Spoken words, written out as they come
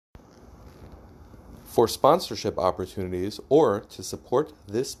For sponsorship opportunities or to support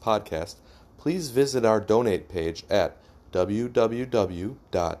this podcast, please visit our donate page at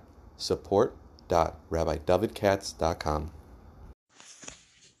www.support.rabbidavidkatz.com.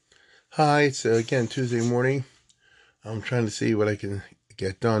 Hi, it's again Tuesday morning. I'm trying to see what I can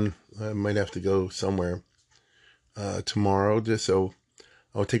get done. I might have to go somewhere tomorrow, just so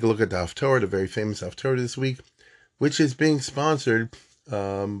I'll take a look at the Haftorah, the very famous Haftorah this week, which is being sponsored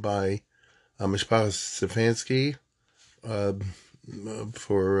by Mishpachas Stefanski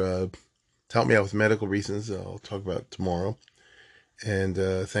for to help me out with medical reasons. I'll talk about it tomorrow. And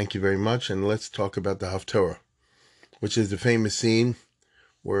thank you very much. And let's talk about the Haftorah, which is the famous scene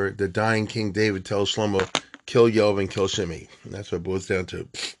where the dying King David tells Shlomo, kill Yoav and kill Shimei. And that's what it boils down to,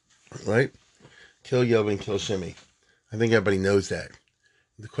 right? Kill Yoav and kill Shimei. I think everybody knows that.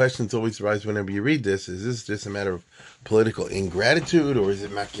 The questions always arise whenever you read this. Is this just a matter of political ingratitude, or is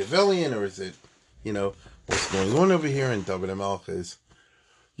it Machiavellian, or is it, what's going on over here? And David HaMelech is,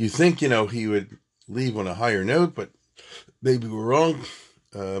 you think, he would leave on a higher note, but maybe we're wrong.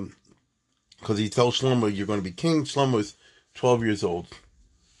 Because he tells Shlomo, you're going to be king. Shlomo is 12 years old,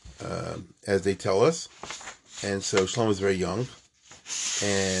 as they tell us. And so Shlomo is very young.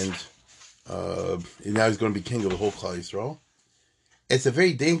 And now he's going to be king of the whole Klal Yisrael. It's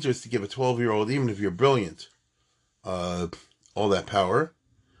very dangerous to give a 12-year-old, even if you're brilliant, all that power.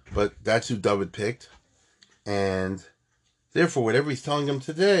 But that's who David picked. And therefore, whatever he's telling him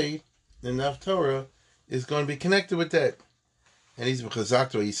today in the Haftorah is going to be connected with that. And he's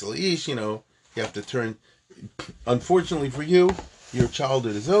Chazakto Yisrael Ish, you have to turn. Unfortunately for you, your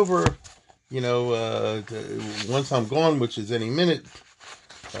childhood is over. Once I'm gone, which is any minute,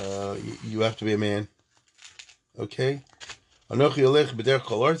 you have to be a man. Okay? You're going to have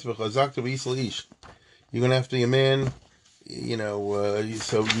to be a man,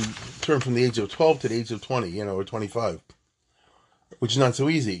 so you turn from the age of 12 to the age of 20, or 25, which is not so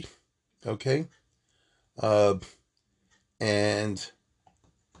easy. Okay? And, a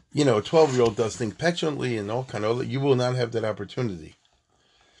 12-year-old does think petulantly and all kind of, you will not have that opportunity.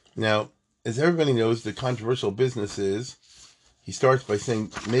 Now, as everybody knows, the controversial business is, he starts by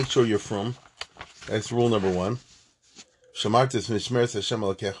saying, make sure you're from. That's rule number 1. Shamartis mishmeres Hashem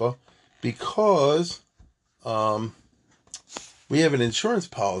alakecha, because we have an insurance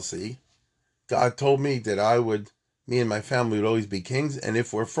policy. God told me that me and my family would always be kings, and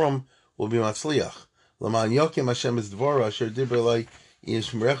if we're from, we'll be matzliach. L'man yokim Hashem es dvora asher diber lai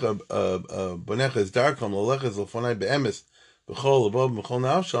yishmerecha bonecha es darkom l'lecha es l'fonai be'emes b'chol l'bov b'chol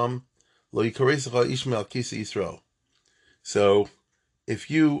na'asham lo yikaresecha ishmael kisa Yisrael. So, if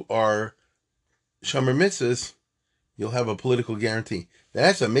you are shomer mitzvahs, you'll have a political guarantee.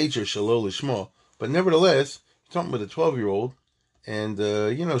 That's a major shalol lishma, but nevertheless, you're talking about a 12-year-old, and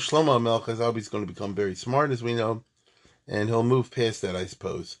Shlomo HaMelech is obviously going to become very smart, as we know, and he'll move past that, I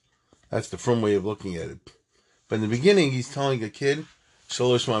suppose. That's the frum way of looking at it. But in the beginning, he's telling a kid,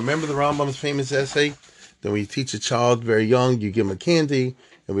 Shalol Shema. Remember the Rambam's famous essay? That when you teach a child very young, you give him a candy,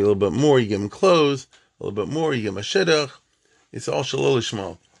 and a little bit more, you give him clothes, a little bit more, you give him a shidduch. It's all Shalol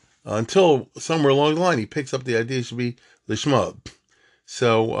Shema. Until somewhere along the line, he picks up the idea it should be Lishma.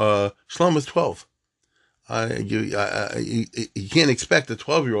 So, Shlomo is 12. You can't expect a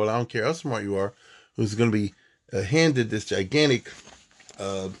 12-year-old, I don't care how smart you are, who's going to be handed this gigantic,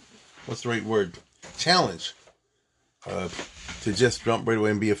 what's the right word? Challenge. To just jump right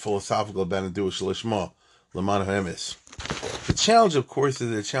away and be a philosophical about and do a Shalishma. Laman HaEmes. The challenge, of course,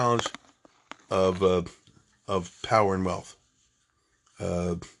 is a challenge of power and wealth.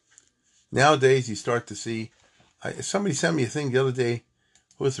 Nowadays, you start to see, somebody sent me a thing the other day,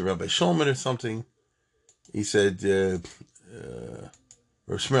 who was it, Rabbi Shulman or something? He said, or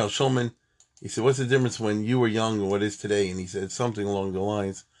Shmuel Shulman, he said, what's the difference when you were young and what is today? And he said something along the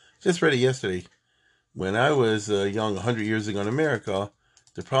lines, just read it yesterday, when I was young 100 years ago in America,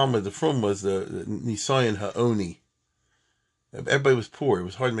 the problem with the frum was the Nisayan Ha'oni. Everybody was poor, it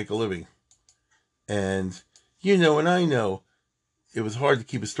was hard to make a living. And and I know, it was hard to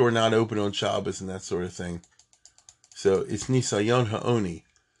keep a store not open on Shabbos and that sort of thing. So it's Nisayon Ha'oni.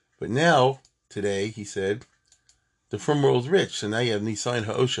 But now, today, he said, the frum world's rich, so now you have Nisayon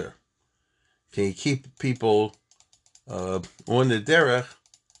Ha'osher. Can you keep people on the derech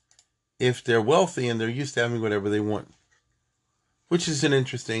if they're wealthy and they're used to having whatever they want? Which is an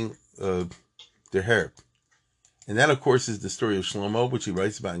interesting derech. And that, of course, is the story of Shlomo, which he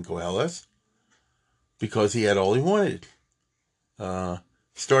writes about in Koheles, because he had all he wanted. He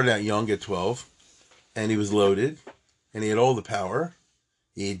started out young at 12, and he was loaded, and he had all the power.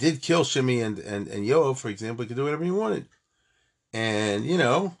 He did kill Shimei and Yoav, for example. He could do whatever he wanted. And,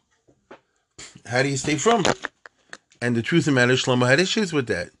 how do you stay from it? And the truth of the matter, Shlomo had issues with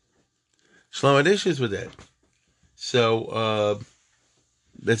that. So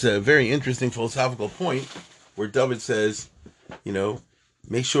that's a very interesting philosophical point where David says,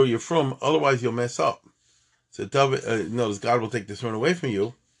 make sure you're from, otherwise you'll mess up. So David knows God will take the throne away from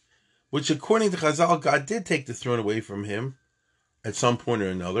you, which according to Chazal, God did take the throne away from him at some point or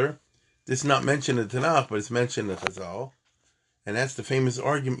another. This is not mentioned in Tanakh, but it's mentioned in Chazal. And that's the famous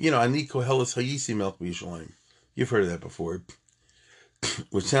argument, Ani Koheles Hayisi Melch B'Yishalayim. You've heard of that before.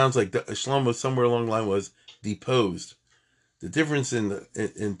 Which sounds like Shlomo somewhere along the line was deposed. The difference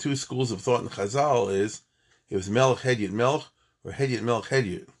in two schools of thought in Chazal is it was Melech Hedyot Melech or Hedyot Melech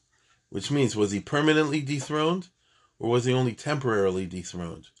Hedyot, which means was he permanently dethroned or was he only temporarily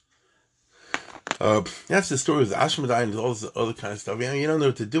dethroned? That's the story with Ashmedai and all this other kind of stuff. You don't know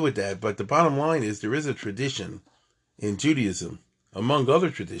what to do with that, but the bottom line is there is a tradition in Judaism, among other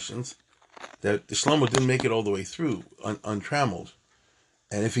traditions, that the Shlomo didn't make it all the way through untrammeled.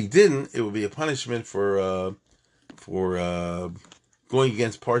 And if he didn't, it would be a punishment for going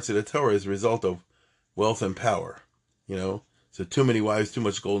against parts of the Torah as a result of wealth and power. So too many wives, too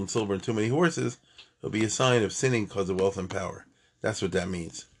much gold and silver, and too many horses will be a sign of sinning because of wealth and power. That's what that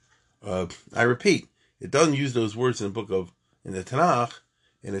means. I repeat, it doesn't use those words in the Tanakh,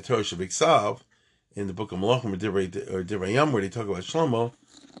 in the Torah Shabbat, in the book of Malachim or Divrei where they talk about Shlomo,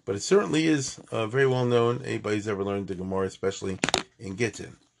 but it certainly is very well known. Anybody who's ever learned the Gemara, especially in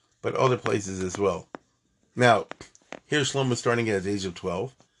Gittin, but other places as well. Now, here's Shlomo starting at the age of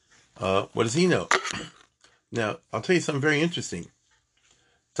 12. What does he know? Now, I'll tell you something very interesting.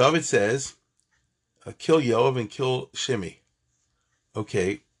 David says, kill Yoav and kill Shimei.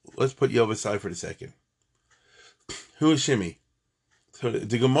 Okay, let's put Yoav aside for a second. Who is Shimei? So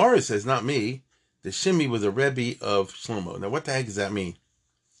the Gemara says, not me, that Shimei was a Rebbe of Shlomo. Now, what the heck does that mean?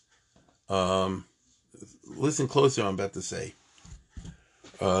 Listen closely to what I'm about to say.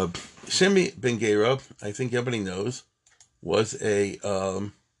 Shimei ben Gera, I think everybody knows, was a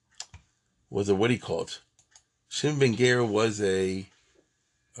what do you call it? Shimei ben Gera was a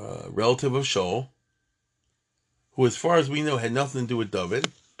relative of Shaul, who, as far as we know, had nothing to do with David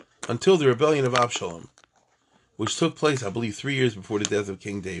until the rebellion of Absalom, which took place, I believe, 3 years before the death of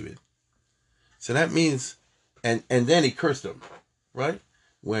King David. So that means, and then he cursed him, right?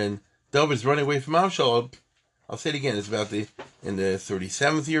 When David's running away from Absalom, I'll say it again, it's in the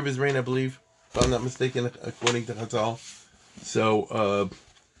 37th year of his reign, I believe, if I'm not mistaken, according to Chazal. So,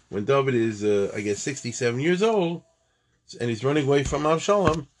 when David is, 67 years old, and he's running away from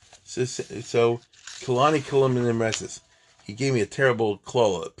Absalom, so Kilani Kilim and Nimresis. He gave me a terrible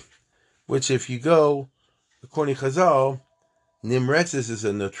klola, which if you go, according to Chazal, Nimresis is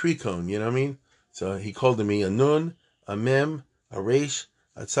a notricon, you know what I mean? So he called me a nun, a mem, a resh,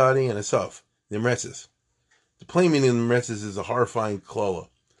 a tzadi, and a saf. Nimresis. The plain meaning of Nimresis is a horrifying klola.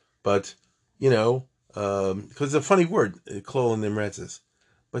 But, because it's a funny word, klola Nimresis.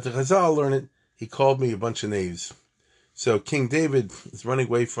 But the Chazal learned it, he called me a bunch of knaves. So King David is running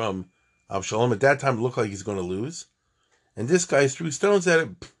away from Absalom. At that time, it looked like he's going to lose. And this guy threw stones at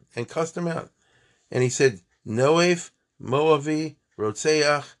him and cussed him out. And he said, Noef, Moavi,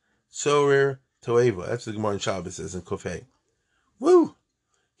 Rotseach, Sorir, Toeva. That's what the Gemara in Shabbos says in Kofei. Woo!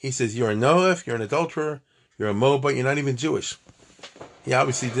 He says, you're a Noef, you're an adulterer, you're a Moabite, you're not even Jewish. He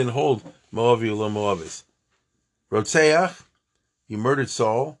obviously didn't hold Moavi or Moavis. Rotseach, you murdered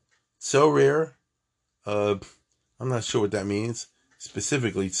Saul. Sorir, I'm not sure what that means.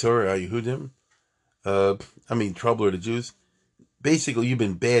 Specifically, Sorir Yehudim. Troubler of the Jews. Basically, you've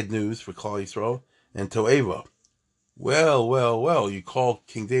been bad news for Klal Yisrael. And Toeva. Well, you call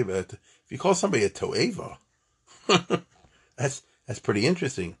King David, if you call somebody a Toeva, that's pretty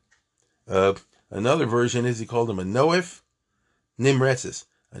interesting. Another version is he called him a Noef, Nimresis.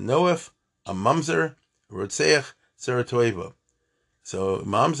 A Noef, a Mamzer, a Rotseach, Sarah Toeva. So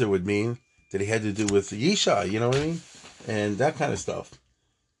Mamzer would mean that he had to do with Yishai, you know what I mean? And that kind of stuff.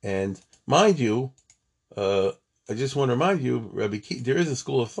 And mind you, I just want to remind you, Rabbi Kiva, there is a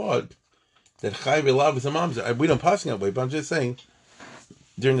school of thought that Chai V'Lav is a Mamzer. We don't pass that way, but I'm just saying,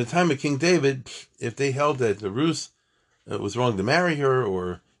 during the time of King David, if they held that the Rus was wrong to marry her,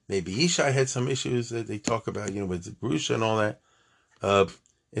 or maybe Yishai had some issues that they talk about, with Grusha and all that,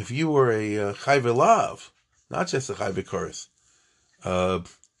 if you were a Chai V'Lav, not just a Chai V'Koris,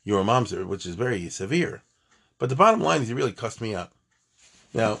 you're a Mamzer, which is very severe. But the bottom line is he really cussed me out.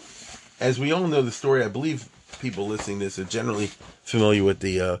 Now, as we all know the story, I believe people listening to this are generally familiar with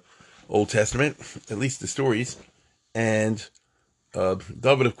the Old Testament, at least the stories. And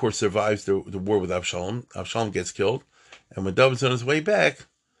David, of course, survives the war with Absalom. Absalom gets killed. And when David's on his way back,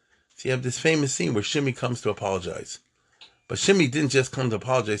 So you have this famous scene where Shimei comes to apologize. But Shimei didn't just come to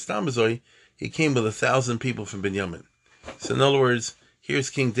apologize to Amazoi, he came with 1,000 people from Binyamin. So in other words, here's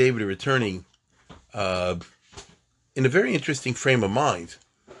King David returning in a very interesting frame of mind.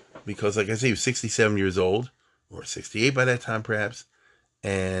 Because like I say, he was 67 years old, or 68 by that time perhaps,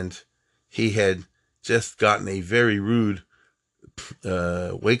 and he had just gotten a very rude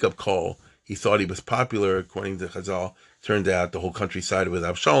wake-up call. He thought he was popular, according to Chazal. Turned out the whole country sided with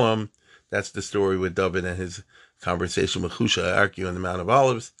Avshalom. That's the story with David and his conversation with Husha Arki on the Mount of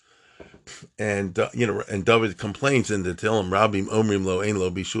Olives. And and David complains in the Tehillim, Rabim Omrim Lo Ein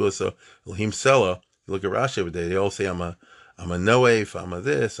Lo Bishua So Elohim Sela. You look at Rashi every day, they all say I'm a Noef, I'm a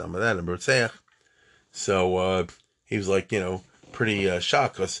this, I'm a that, I'm a Rotzeach. So he was like, pretty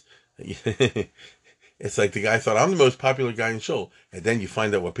shocked, because it's like the guy thought, I'm the most popular guy in Shul. And then you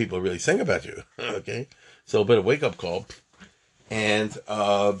find out what people are really saying about you. Okay? So a bit of wake-up call. And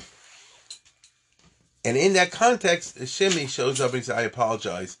in that context, Shimei shows up and says, I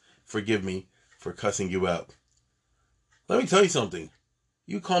apologize. Forgive me for cussing you out. Let me tell you something.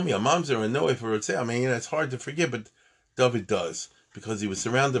 You call me a mamzer or a noe for Rotzeh. I mean, it's hard to forgive, but David does. Because he was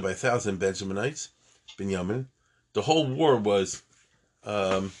surrounded by 1,000 Benjaminites, Binyamin. The whole war was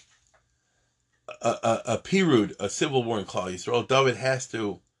a pirud, a civil war in Klal Yisrael. David has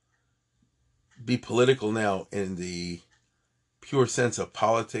to be political now in the pure sense of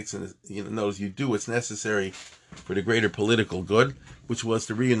politics, and knows you do what's necessary for the greater political good, which was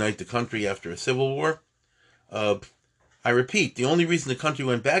to reunite the country after a civil war. I repeat, the only reason the country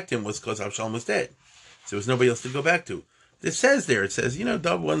went back to him was because Avshalom was dead. So there was nobody else to go back to. It says, David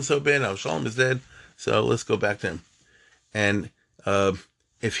wasn't so bad, Avshalom is dead, so let's go back to him. And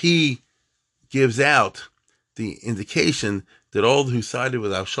if he gives out the indication that all who sided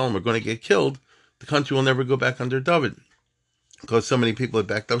with Avshalom are going to get killed, the country will never go back under David, because so many people had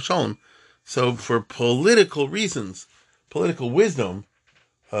backed Avshalom. So for political reasons, political wisdom,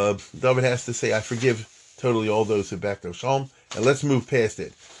 David has to say, I forgive totally all those who backed Avshalom, and let's move past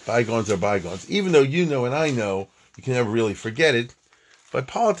it. Bygones are bygones. Even though you know and I know, you can never really forget it. But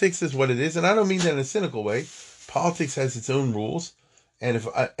politics is what it is, and I don't mean that in a cynical way. Politics has its own rules, and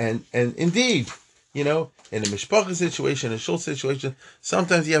indeed, in a mishpacha situation, a shul situation,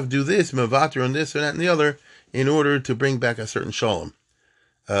 sometimes you have to do this, mevater on this or that and the other, in order to bring back a certain shalom.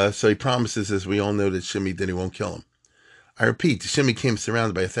 So he promises, as we all know, that Shimei that he won't kill him. I repeat, Shimei came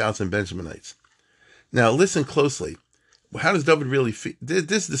surrounded by 1,000 Benjaminites. Now listen closely. How does David really feel?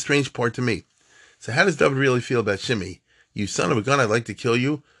 This is the strange part to me. So how does David really feel about Shimei? You son of a gun, I'd like to kill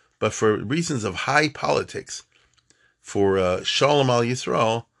you, but for reasons of high politics, for Shalom al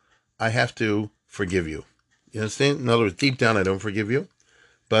Yisrael, I have to forgive you. You understand? In other words, deep down, I don't forgive you,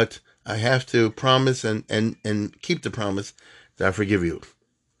 but I have to promise and keep the promise that I forgive you.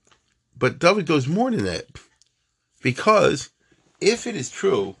 But David goes more than that, because if it is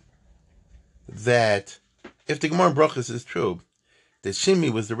true that, if the Gemara in Brachos is true, that Shimei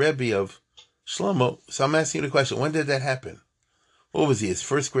was the Rebbe of Shlomo, so I'm asking you the question, when did that happen? What was he, his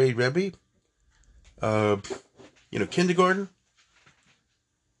first grade Rebbe? Kindergarten?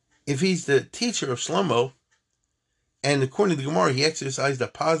 If he's the teacher of Shlomo, and according to the Gemara, he exercised a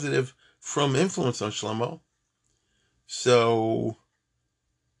positive from influence on Shlomo, so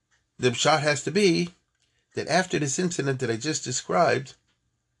the pshat has to be that after this incident that I just described,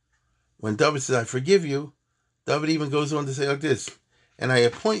 when David says, I forgive you, David even goes on to say like this, and I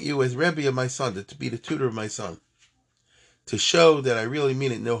appoint you as Rebbe of my son, to be the tutor of my son, to show that I really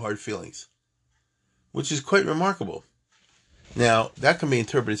mean it, no hard feelings, which is quite remarkable. Now, that can be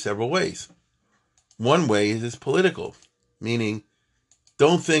interpreted several ways. One way is political, meaning,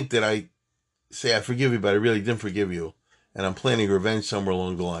 don't think that I say I forgive you, but I really didn't forgive you, and I'm planning revenge somewhere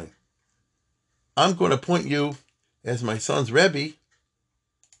along the line. I'm going to appoint you as my son's Rebbe,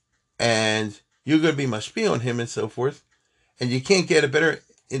 and you're going to be mashpia on him and so forth, and you can't get a better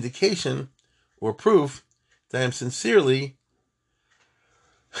indication or proof that I'm sincerely,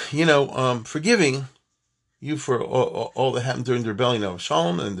 forgiving you for all that happened during the rebellion of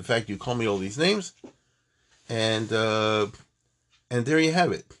Shalom, and the fact you call me all these names, and there you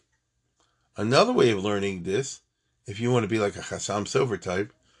have it. Another way of learning this, if you want to be like a Chassam Sofer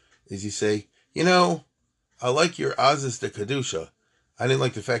type, is you say, I like your Aziz de Kedusha. I didn't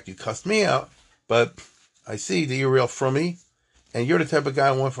like the fact you cussed me out, but I see that you're real from me, and you're the type of guy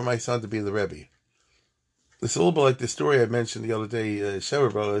I want for my son to be the Rebbe. It's a little bit like the story I mentioned the other day,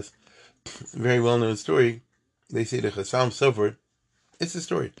 Shever Brothers, very well-known story. They say the Chassam Sofer, it's a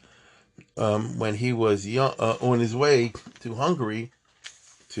story. When he was young, on his way to Hungary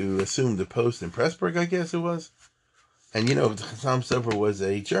to assume the post in Pressburg, I guess it was, And the Chassam Sofer was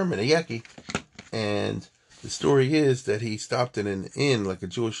a German, a Yeki. And the story is that he stopped in an inn, like a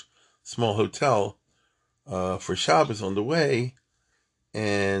Jewish small hotel, for Shabbos on the way.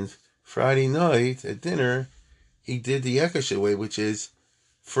 And Friday night at dinner, he did the Yekish way, which is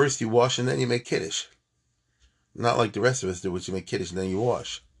first you wash and then you make Kiddush. Not like the rest of us do, which you make Kiddush and then you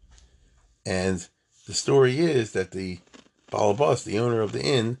wash. And the story is that the Balabas, the owner of the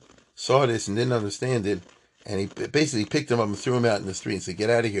inn, saw this and didn't understand it. And he basically picked him up and threw him out in the street and said, "Get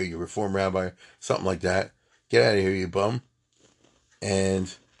out of here, you Reform rabbi," something like that. "Get out of here, you bum."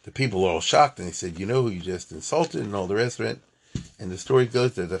 And the people are all shocked, and they said, "You know who you just insulted," and all the rest of it. And the story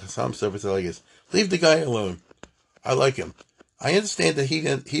goes that the Chassam Sofer said like this: "Leave the guy alone. I like him. I understand that he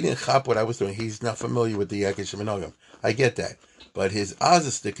didn't chop what I was doing. He's not familiar with the Yekish Minhagim. I get that. But his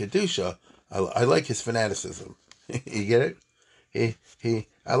Azus de Kedusha, I like his fanaticism." You get it?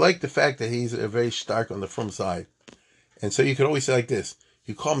 I like the fact that he's very stark on the frum side. And so you could always say like this: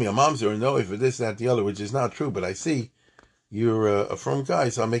 "You call me a mamzer or no for this, that, the other," which is not true, but I see you're a frum guy,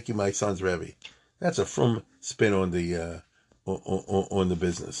 so I'll make you my son's Rebbe. That's a frum spin on the on the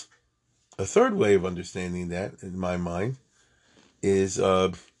business. A third way of understanding that, in my mind, is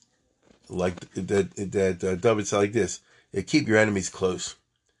like that David said like this: "Keep your enemies close."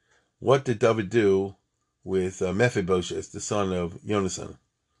 What did David do with Mephibosheth, the son of Yonasan?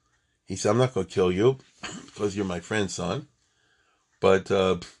 He said, "I'm not going to kill you because you're my friend's son, but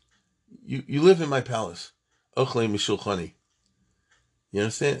you live in my palace. Ochle mishulchani." You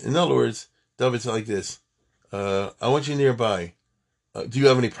understand? In other words, David said like this: "I want you nearby. Do you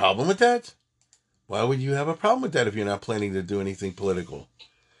have any problem with that? Why would you have a problem with that if you're not planning to do anything political?"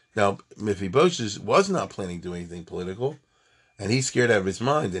 Now, Mephibosheth was not planning to do anything political, and he's scared out of his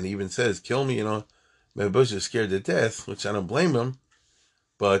mind, and he even says, "Kill me," Mephibosheth is scared to death, which I don't blame him,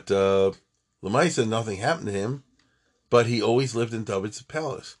 but Lamaisa, nothing happened to him, but he always lived in David's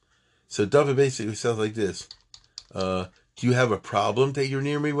palace. So David basically says like this: "Do you have a problem that you're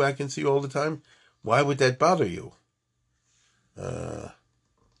near me where I can see you all the time? Why would that bother you?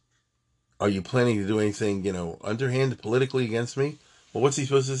 Are you planning to do anything, underhand politically against me?" Well, what's he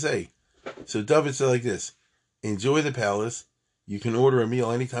supposed to say? So David said like this: "Enjoy the palace. You can order a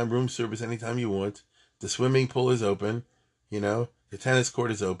meal anytime, room service anytime you want. The swimming pool is open. The tennis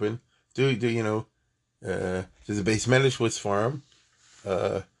court is open. There's a base Medeschwitz farm.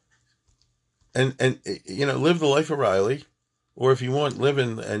 And live the life of Riley. Or if you want, live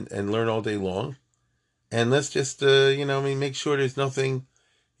and learn all day long. And let's just, make sure there's nothing,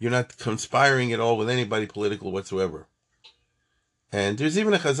 you're not conspiring at all with anybody political whatsoever." And there's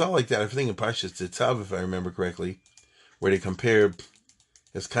even a chazal like that, I think in Parshas Tzav, if I remember correctly, where they compare,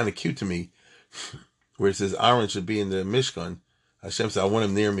 it's kind of cute to me, where it says Aaron should be in the Mishkan. Hashem said, "I want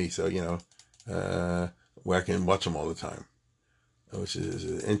him near me, so, where I can watch him all the time," which is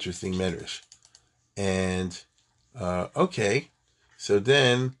an interesting medrash. And, okay, so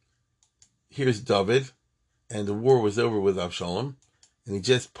then, here's David, and the war was over with Avshalom, and he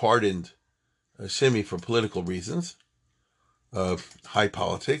just pardoned Shimei for political reasons, high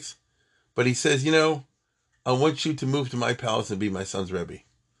politics, but he says, "I want you to move to my palace and be my son's Rebbe."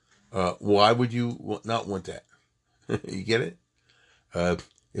 Why would you not want that? You get it?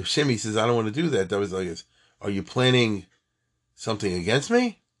 If Shimei says, "I don't want to do that," David's like this: "Are you planning something against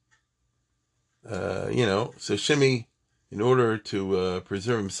me?" So Shimei, in order to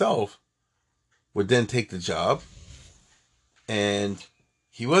preserve himself, would then take the job, and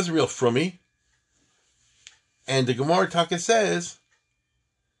he was a real frummy. And the Gemara Taka says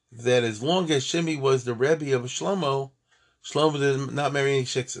that as long as Shimei was the Rebbe of Shlomo did not marry any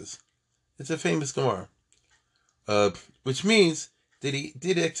shiksas. It's a famous Gemara, which means that he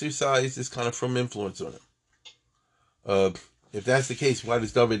did exercise this kind of frum influence on him. If that's the case, why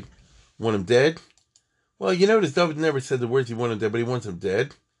does David want him dead? Well, you notice David never said the words he wanted him dead, but he wants him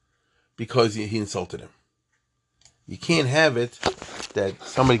dead because he insulted him. You can't have it that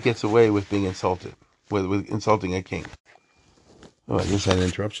somebody gets away with being insulted, with insulting a king. Oh, I just had an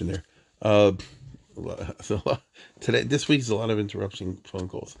interruption there. So this week's a lot of interrupting phone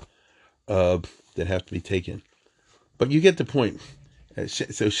calls that have to be taken. But you get the point.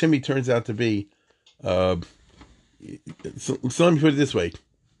 So Shimei turns out to be, so let me put it this way.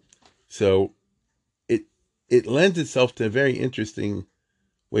 So it lends itself to a very interesting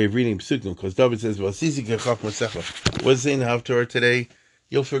way of reading Psukim, because David says, "Well, Sisi Gechach Masecha." What's in the Haftorah today?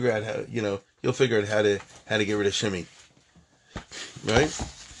 You'll figure out how to get rid of Shimei. Right?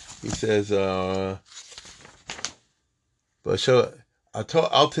 He says,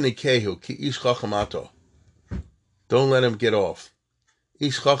 don't let him get off.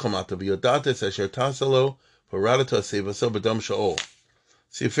 Ish chachamato v'yodates asher tasalo So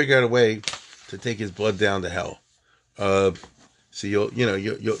you figure out a way to take his blood down to hell. So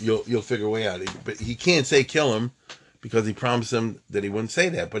you'll figure a way out. But he can't say kill him because he promised him that he wouldn't say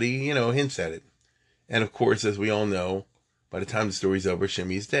that. But he, hints at it. And of course, as we all know, by the time the story's over,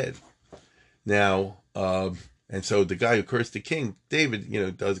 Shimei is dead. Now, and so the guy who cursed the king,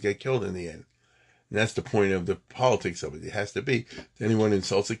 David, does get killed in the end. And that's the point of the politics of it. It has to be. Anyone who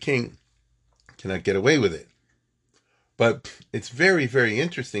insults a king cannot get away with it. But it's very, very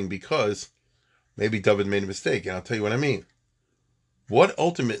interesting because maybe David made a mistake, and I'll tell you what I mean. What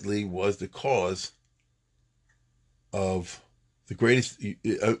ultimately was the cause of the greatest,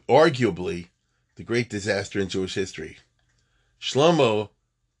 arguably, the great disaster in Jewish history? Shlomo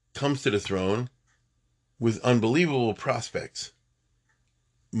comes to the throne with unbelievable prospects.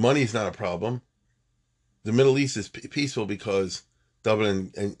 Money is not a problem. The Middle East is peaceful because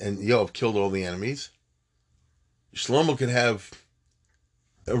David and Yoav killed all the enemies. Shlomo can have,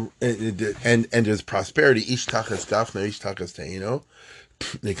 and there's prosperity. Ish tachas gafna, ish tachas te'ino.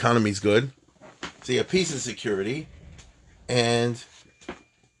 The economy's good. So you have peace and security. And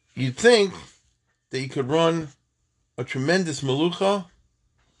you'd think that you could run a tremendous melucha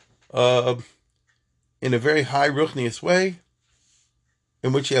in a very high ruchnius way,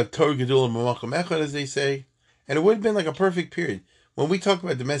 in which you have Torah Gedula Mamacham Echad, as they say, and it would have been like a perfect period. When we talk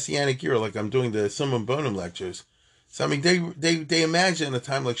about the Messianic era, like I'm doing the Summum Bonum lectures, so I mean they imagine a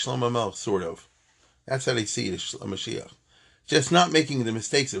time like Shlomo Melech, sort of. That's how they see it as Mashiach. Just not making the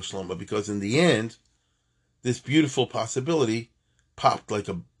mistakes of Shlomo, because in the end, this beautiful possibility popped like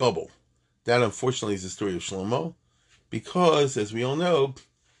a bubble. That, unfortunately, is the story of Shlomo, because, as we all know,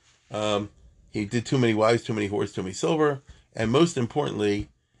 he did too many wives, too many whores, too many silver, and most importantly,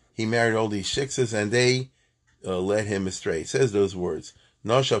 he married all these shiksas, and they led him astray. He says those words,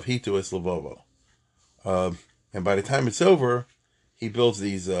 Noshav hitu es levovo. And by the time it's over, he builds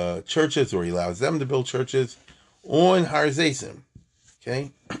these churches, or he allows them to build churches, on Har Zaysim.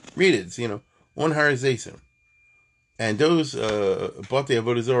 Okay? Read it, on Har Zaysim. And those Batei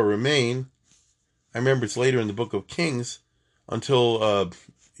Avodah Zarah remain, I remember it's later in the book of Kings, until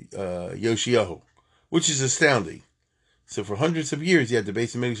Yoshiyahu, which is astounding. So for hundreds of years, you had the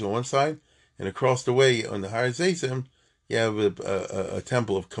Beis Hamikdash on one side, and across the way on the Har Zaysim, you have a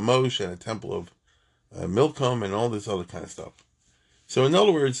temple of Kamosh and a temple of Milcom and all this other kind of stuff. So in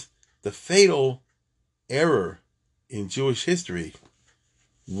other words, the fatal error in Jewish history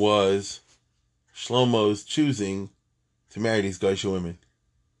was Shlomo's choosing to marry these Geisha women.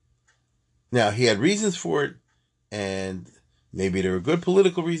 Now, he had reasons for it, and maybe there were good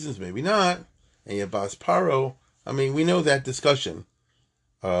political reasons, maybe not. And you have Bas Paro. I mean, we know that discussion.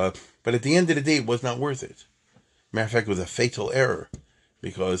 But at the end of the day, it was not worth it. Matter of fact, it was a fatal error,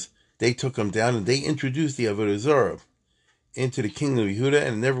 because they took him down and they introduced the Avodah Zarah into the kingdom of Yehuda,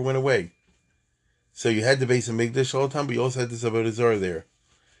 and it never went away. So you had the Beis Hamikdash all the time, but you also had this Avodah Zarah there.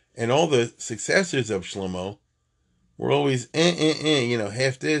 And all the successors of Shlomo were always,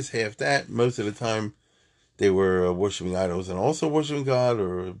 half this, half that. Most of the time, they were worshiping idols and also worshiping God,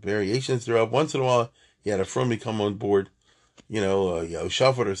 or variations thereof. Once in a while, you had a Fromi come on board,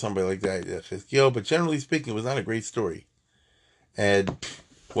 Yoshaphat or somebody like that, but generally speaking, it was not a great story. And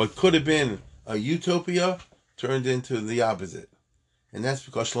what could have been a utopia turned into the opposite. And that's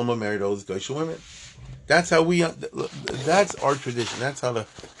because Shlomo married all these Geisha women. That's how that's our tradition. That's how the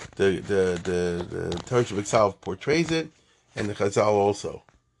Torah B'Tzav portrays it, and the Chazal also.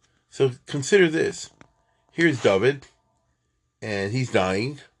 So consider this. Here's David, and he's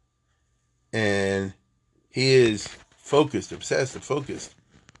dying, and he is obsessed and focused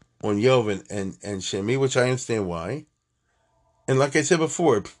on Yoav and Shimei, which I understand why. And like I said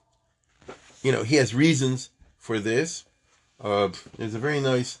before, he has reasons for this. There's a very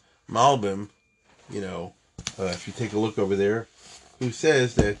nice Malbim, if you take a look over there, who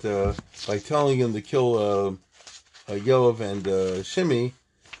says that by telling him to kill Yoav and Shimei,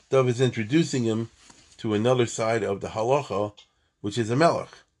 David is introducing him to another side of the halacha, which is a melech.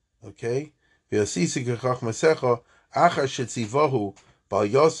 Okay? After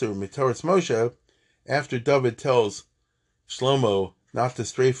David tells Shlomo not to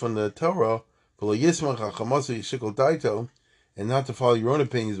stray from the Torah, and not to follow your own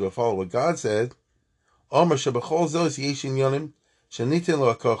opinions, but follow what God said, but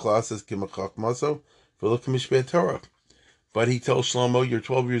he tells Shlomo, you're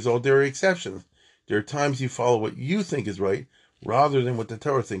 12 years old, there are exceptions. There are times you follow what you think is right, rather than what the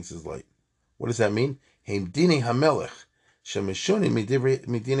Torah thinks is right. What does that mean? That's the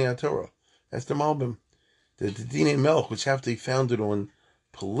Malbim. The Dinei Melech, which have to be founded on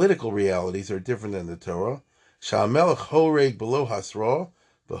political realities, are different than the Torah. Sha'amelech horeg below hasra,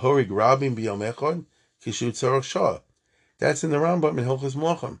 v'horeg rabim b'yom echad, kishut tzarach shah. That's in the Rambam in Hilchos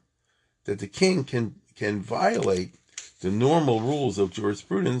Melachim, that the king can violate the normal rules of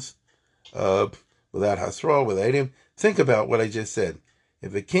jurisprudence without hasra, without him. Think about what I just said.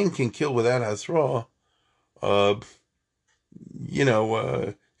 If a king can kill without hasra,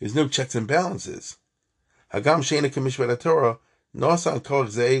 there's no checks and balances. Hagam sheina kamishvat Torah, nosan kol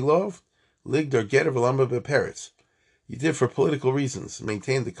zeilov, ligdar getter v'lamba beperetz. You did for political reasons,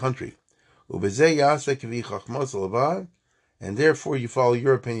 maintain the country. Ubezeh yaseh k'vi chachmos levad, and therefore you follow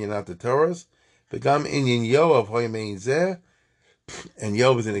your opinion, not the Torah's. V'gam inyan Yoav hoyamein zeh, and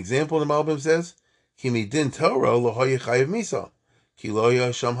Yoav is an example. The Malbim says, Ki midin Torah lo hoyachayev misa, ki lo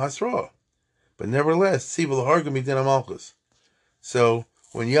yasham hasra. But nevertheless, tziva l'harga midin amalchus. So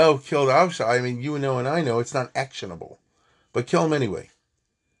when Yoav killed Avshai, you know and I know it's not actionable, but kill him anyway.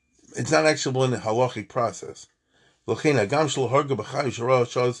 It's not actionable in the halachic process. Now,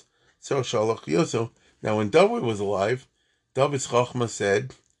 when David was alive, David's Chachma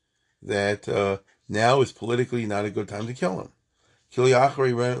said that now is politically not a good time to kill him. Because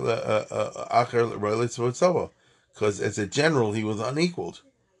as a general, he was unequaled.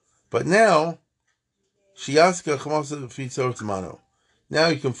 But now, now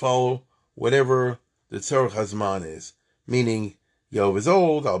you can follow whatever the Tzorach Hazman is. Meaning, Yoav is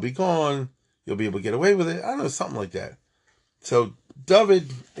old, I'll be gone, you'll be able to get away with it. I don't know, something like that. So,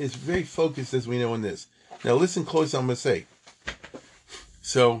 David is very focused, as we know, in this. Now, listen close, I'm going to say.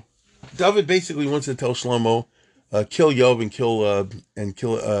 So, David basically wants to tell Shlomo, kill Yoav and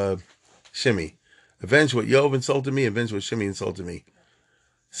kill Shimei. Avenge what Yoav insulted me, avenge what Shimei insulted me.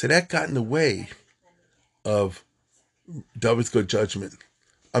 So that got in the way of David's good judgment.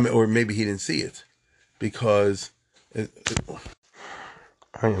 Or maybe he didn't see it. Because I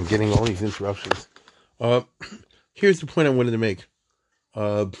am getting all these interruptions. Here's the point I wanted to make.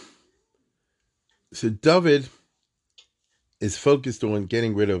 So David is focused on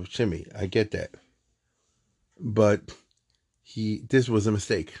getting rid of Shimei. I get that. But this was a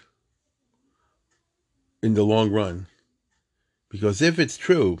mistake in the long run. Because if it's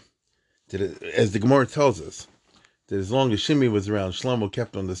true, that as the Gemara tells us, that as long as Shimei was around, Shlomo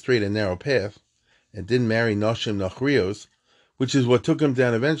kept on the straight and narrow path and didn't marry Noshim Nachrios, which is what took him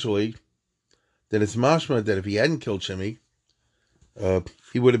down eventually, then it's mashma that if he hadn't killed Shimei,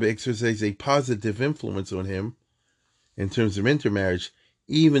 he would have exercised a positive influence on him in terms of intermarriage,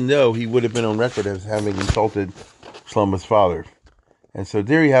 even though he would have been on record as having insulted Shlomo's father. And so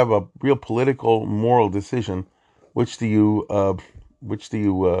there you have a real political, moral decision. Which do you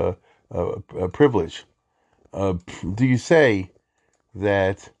privilege? Do you say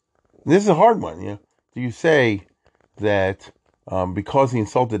that this is a hard one? Do you say that because he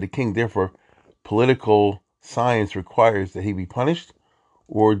insulted the king, therefore political science requires that he be punished,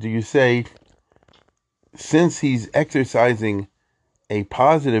 or do you say since he's exercising a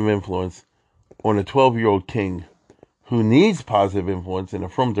positive influence on a 12-year-old king who needs positive influence in a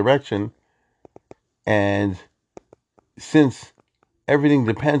firm direction, and since everything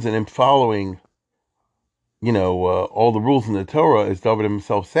depends on him following, all the rules in the Torah, as David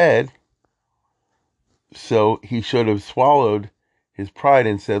himself said, so he should have swallowed his pride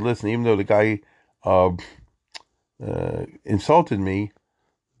and said, listen, even though the guy insulted me,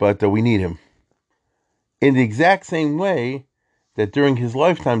 but we need him. In the exact same way that during his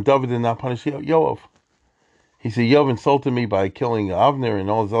lifetime, David did not punish Yoav. He said, Yoav insulted me by killing Avner and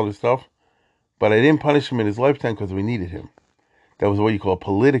all this other stuff, but I didn't punish him in his lifetime because we needed him. That was what you call a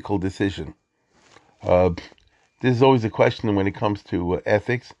political decision. This is always a question when it comes to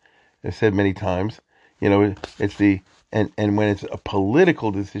ethics. I've said many times, it's and when it's a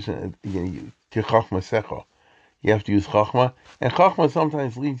political decision, you have to use chachma, and chachma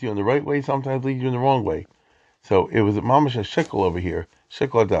sometimes leads you in the right way, sometimes leads you in the wrong way. So it was mamash a shekel over here,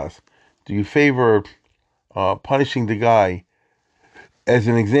 shekel das. Do you favor punishing the guy as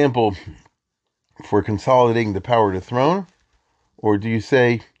an example for consolidating the power of the throne, or do you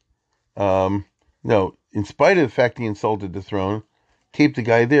say, no, in spite of the fact he insulted the throne, keep the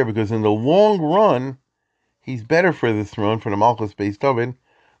guy there, because in the long run, he's better for the throne, for the Malchus based David,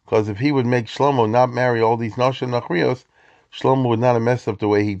 because if he would make Shlomo not marry all these Noshim Nachrios, Shlomo would not have messed up the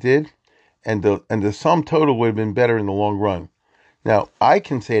way he did, and the sum total would have been better in the long run. Now, I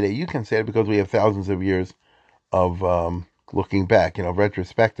can say that, you can say it, because we have thousands of years of looking back,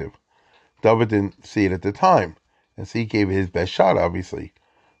 retrospective. David didn't see it at the time, and so he gave it his best shot, obviously.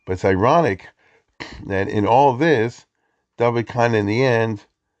 But it's ironic that in all this, David kind of in the end,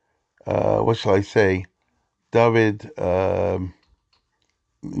 what shall I say, David,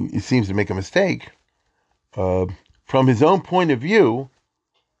 he seems to make a mistake, from his own point of view,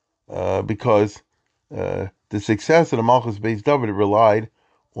 because the success of the Malchus Beis David relied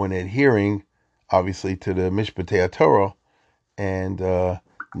on adhering, obviously, to the Mishpatei Torah and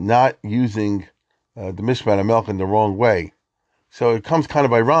not using the Mishpat HaMelech in the wrong way. So it comes kind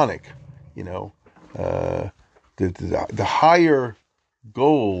of ironic, the higher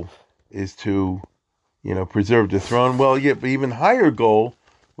goal is to, preserve the throne. Well, yeah, but even higher goal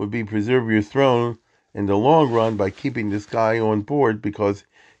would be preserve your throne in the long run by keeping this guy on board because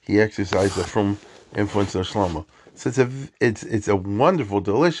he exercised a firm influence on Shlomo. So it's a wonderful,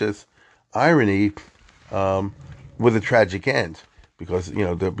 delicious irony with a tragic end because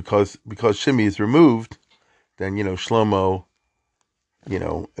because Shimei is removed, then Shlomo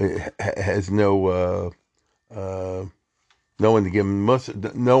has no one to give him,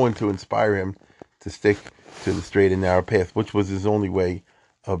 no one to inspire him to stick to the straight and narrow path, which was his only way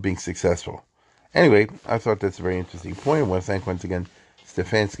of being successful. Anyway, I thought that's a very interesting point. I want to thank once again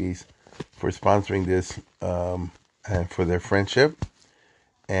Stefanski's for sponsoring this and for their friendship.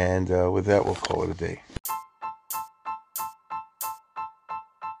 And with that, we'll call it a day.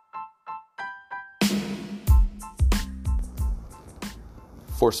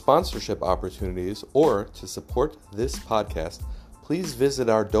 For sponsorship opportunities or to support this podcast, please visit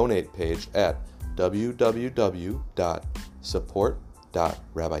our donate page at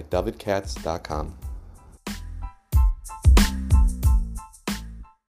www.support.rabbidavidkatz.com.